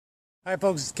Hi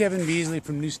folks, it's Kevin Beasley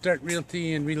from New Start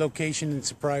Realty and Relocation in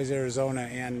Surprise, Arizona.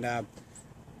 And a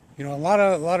lot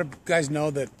of guys know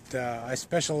that I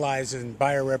specialize in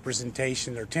buyer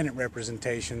representation or tenant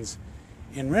representations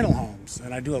in rental homes,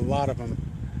 and I do a lot of them,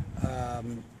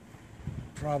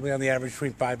 probably on the average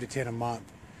between 5 to 10 a month.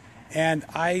 And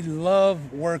I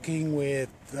love working with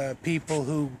people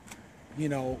who,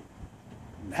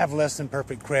 have less than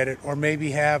perfect credit or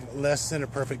maybe have less than a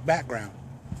perfect background.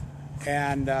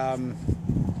 And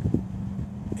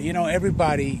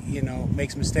everybody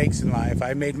makes mistakes in life.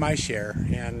 I made my share,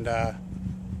 and I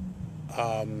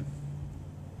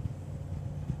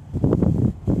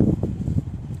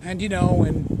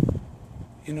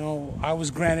was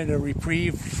granted a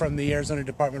reprieve from the Arizona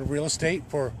Department of Real Estate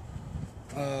for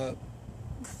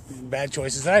bad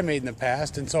choices that I made in the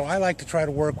past. And so I like to try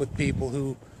to work with people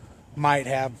who might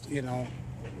have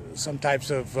some types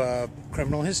of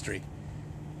criminal history.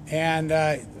 And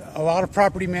a lot of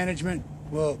property management,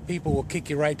 people will kick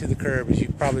you right to the curb, as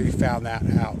you've probably found that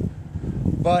out.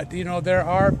 But there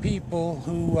are people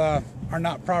who are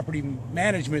not property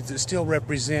management that still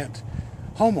represent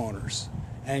homeowners,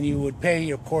 and you would pay,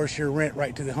 of course, your rent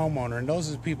right to the homeowner. And those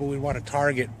are the people we want to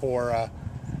target for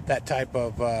that type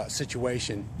of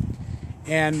situation.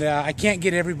 And I can't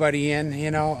get everybody in.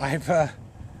 I've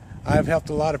helped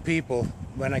a lot of people,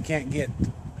 but I can't get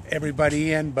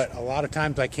everybody in, but a lot of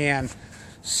times I can.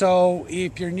 So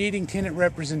if you're needing tenant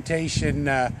representation,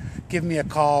 give me a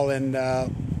call, and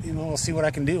we'll see what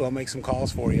I can do. I'll make some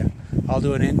calls for you. I'll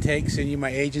do an intake, send you my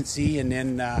agency, and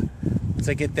then once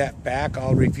I get that back,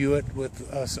 I'll review it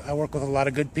with us. I work with a lot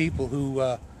of good people who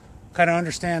kind of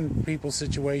understand people's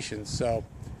situations. So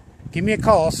give me a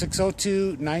call,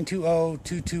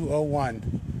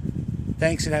 602-920-2201.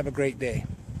 Thanks, and have a great day.